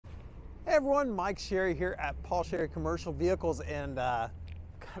Hey everyone, Mike Sherry here at Paul Sherry Commercial Vehicles, and got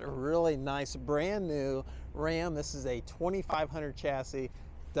a really nice brand new Ram. This is a 2500 chassis.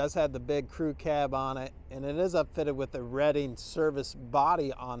 Does have the big crew cab on it, and it is upfitted with the Redding service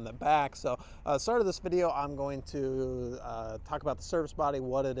body on the back. So start of this video, I'm going to talk about the service body,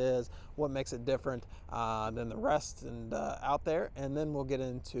 what it is, what makes it different than the rest and out there, and then we'll get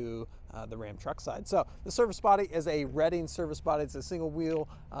into the Ram truck side. So the service body is a Redding service body. It's a single wheel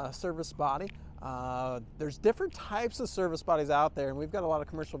service body. There's different types of service bodies out there, and we've got a lot of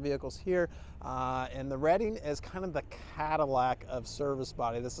commercial vehicles here, and the Redding is kind of the Cadillac of service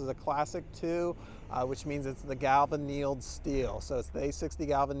body. This is a classic 2, which means it's the galvanized steel. So it's the A60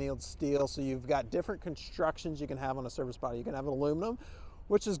 galvanized steel. So you've got different constructions you can have on a service body. You can have aluminum,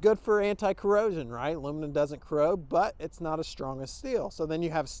 which is good for anti-corrosion, right? Aluminum doesn't corrode, but it's not as strong as steel. So then you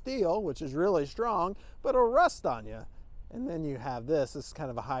have steel, which is really strong, but it'll rust on you. And then you have this is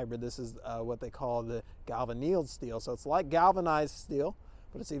kind of a hybrid. This is what they call the galvanized steel. So it's like galvanized steel,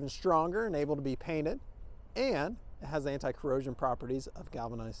 but it's even stronger and able to be painted. And it has the anti-corrosion properties of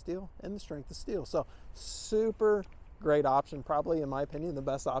galvanized steel and the strength of steel. So super great option, probably in my opinion the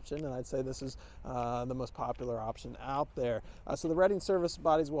best option, and I'd say this is the most popular option out there. So the Redding service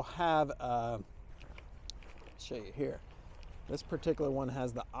bodies will have, I'll show you here. This particular one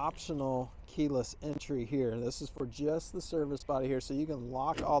has the optional keyless entry here. This is for just the service body here, so you can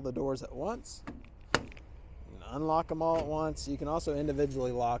lock all the doors at once and unlock them all at once. You can also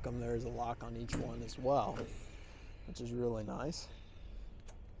individually lock them. There's a lock on each one as well, which is really nice.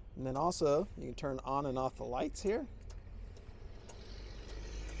 And then also you can turn on and off the lights here.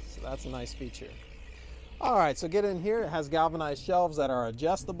 So that's a nice feature. All right, so get in here. It has galvanized shelves that are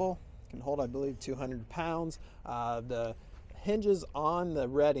adjustable. It can hold, I believe, 200 pounds. The hinges on the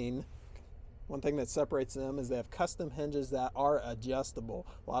Redding, one thing that separates them is they have custom hinges that are adjustable.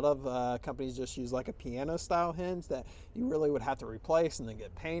 A lot of companies just use like a piano style hinge that you really would have to replace and then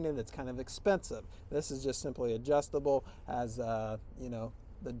get painted. It's kind of expensive. This is just simply adjustable as you know,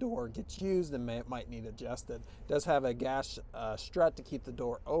 the door gets used and might need adjusted. It does have a gas strut to keep the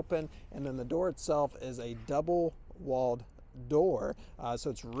door open, and then the door itself is a double walled door, so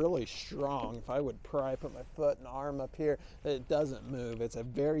it's really strong. If I would pry, put my foot and arm up here, it doesn't move. It's a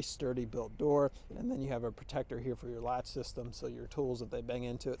very sturdy built door, and then you have a protector here for your latch system, so your tools, if they bang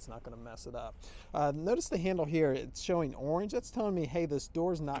into it, it's not going to mess it up. Notice the handle here, it's showing orange. That's telling me, hey, this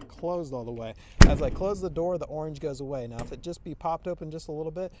door's not closed all the way. As I close the door, the orange goes away. Now if it just be popped open just a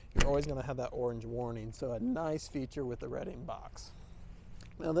little bit, you're always going to have that orange warning. So a nice feature with the Redding box.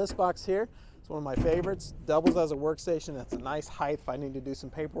 Now this box here, it's one of my favorites. Doubles as a workstation. That's a nice height. If I need to do some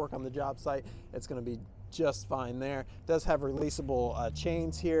paperwork on the job site, it's going to be just fine there. It does have releasable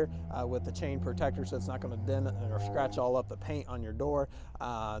chains here with the chain protector, so it's not going to dent or scratch all up the paint on your door.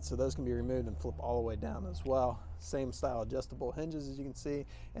 So those can be removed and flip all the way down as well. Same style adjustable hinges, as you can see,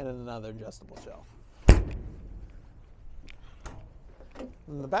 and then another adjustable shelf.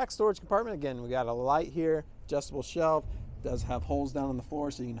 In the back storage compartment, again, we got a light here, adjustable shelf. Does have holes down on the floor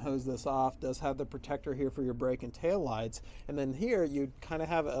so you can hose this off. Does have the protector here for your brake and tail lights. And then here you kind of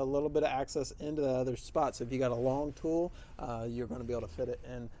have a little bit of access into the other spots. So if you got a long tool, you're going to be able to fit it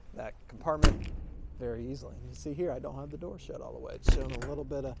in that compartment very easily. You see here, I don't have the door shut all the way. It's showing a little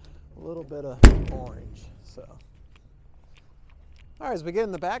bit of orange. So, all right, as we get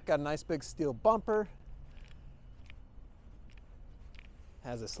in the back, got a nice big steel bumper.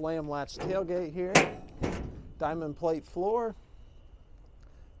 Has a slam latch tailgate here. Diamond plate floor,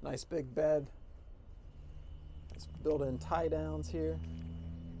 nice big bed, nice built-in tie downs here,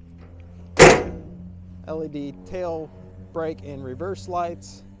 LED tail brake and reverse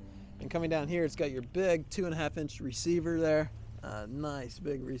lights, and coming down here it's got your big 2.5-inch receiver there, nice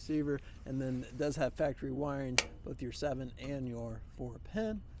big receiver, and then it does have factory wiring, both your 7 and your 4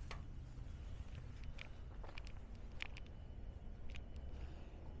 pin.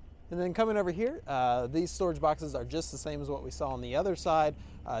 And then coming over here, these storage boxes are just the same as what we saw on the other side.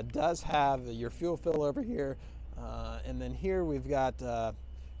 Does have your fuel fill over here. And then here we've got,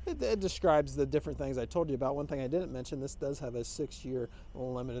 it describes the different things I told you about. One thing I didn't mention, this does have a 6-year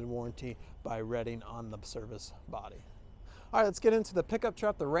limited warranty by Redding on the service body. All right, let's get into the pickup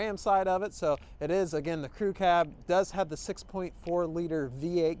truck, the Ram side of it. So it is, again, the crew cab, does have the 6.4 liter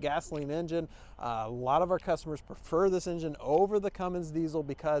V8 gasoline engine. A lot of our customers prefer this engine over the Cummins diesel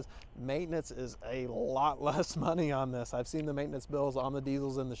because maintenance is a lot less money on this. I've seen the maintenance bills on the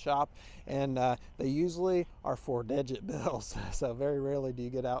diesels in the shop, and they usually are 4-digit bills. So very rarely do you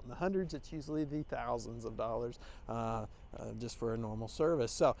get out in the hundreds. It's usually the thousands of dollars. just for a normal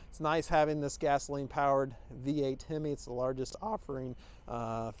service. So it's nice having this gasoline powered V8 Hemi. It's the largest offering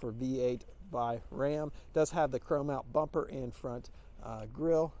for V8 by Ram. It does have the chrome out bumper and front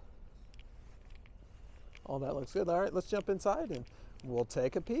grille. All that looks good. All right, let's jump inside and we'll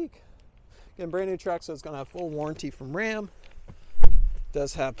take a peek. Again, brand new truck, so it's going to have full warranty from Ram.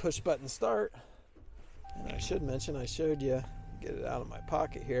 Does have push button start. And I should mention, I showed you, get it out of my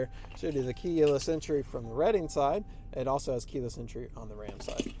pocket here, showed you the keyless entry from the Reading side. It also has keyless entry on the Ram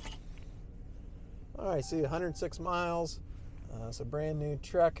side. All right, see 106 miles. It's a brand new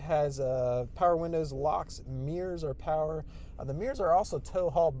truck, has power windows, locks, mirrors are power. The mirrors are also tow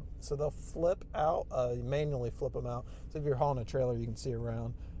haul, so they'll flip out, you manually flip them out. So if you're hauling a trailer, you can see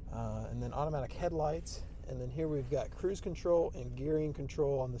around. And then automatic headlights. And then here we've got cruise control and gearing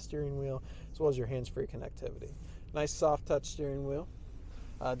control on the steering wheel, as well as your hands-free connectivity. Nice soft touch steering wheel.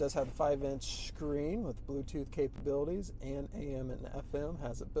 It does have a 5-inch screen with Bluetooth capabilities and AM and FM.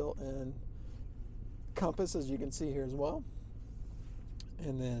 Has a built-in compass, as you can see here as well.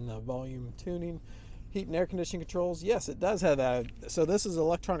 And then volume tuning, heat and air conditioning controls. Yes, it does have that. So this is an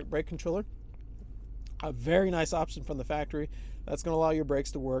electronic brake controller. A very nice option from the factory. That's going to allow your brakes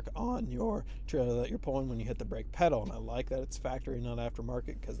to work on your trailer that you're pulling when you hit the brake pedal. And I like that it's factory, not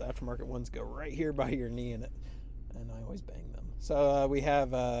aftermarket, because the aftermarket ones go right here by your knee in it. And I always bang them. So we have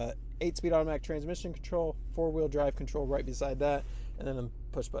 8-speed automatic transmission control, 4-wheel drive control right beside that, and then a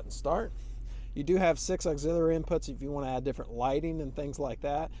push button start. You do have 6 auxiliary inputs if you want to add different lighting and things like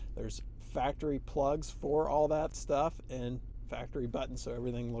that. There's factory plugs for all that stuff and factory buttons, so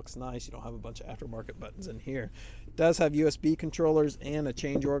everything looks nice. You don't have a bunch of aftermarket buttons in here. It does have USB controllers and a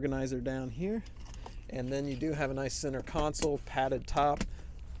change organizer down here. And then you do have a nice center console, padded top,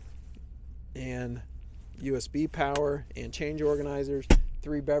 and USB power and change organizers,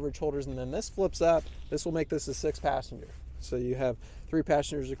 3 beverage holders, and then this flips up. This will make this a 6-passenger. So you have 3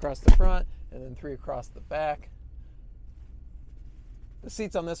 passengers across the front and then 3 across the back. The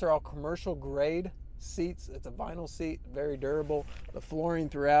seats on this are all commercial grade seats. It's a vinyl seat, very durable. The flooring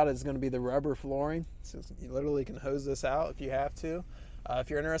throughout is going to be the rubber flooring, so you literally can hose this out if you have to. If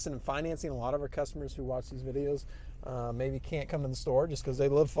you're interested in financing, a lot of our customers who watch these videos maybe can't come to the store just because they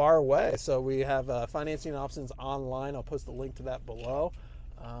live far away. So we have financing options online. I'll post a link to that below.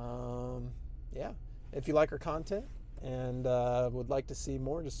 Yeah, if you like our content and would like to see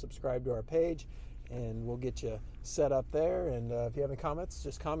more, just subscribe to our page and we'll get you set up there. And if you have any comments,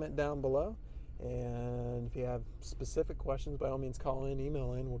 just comment down below. And if you have specific questions, by all means call in,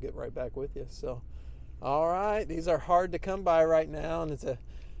 email in, we'll get right back with you. So, all right, these are hard to come by right now, and it's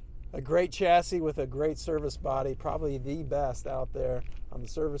a great chassis with a great service body, probably the best out there on the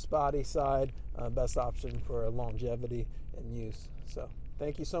service body side, best option for longevity and use. So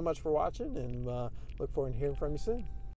thank you so much for watching, and look forward to hearing from you soon.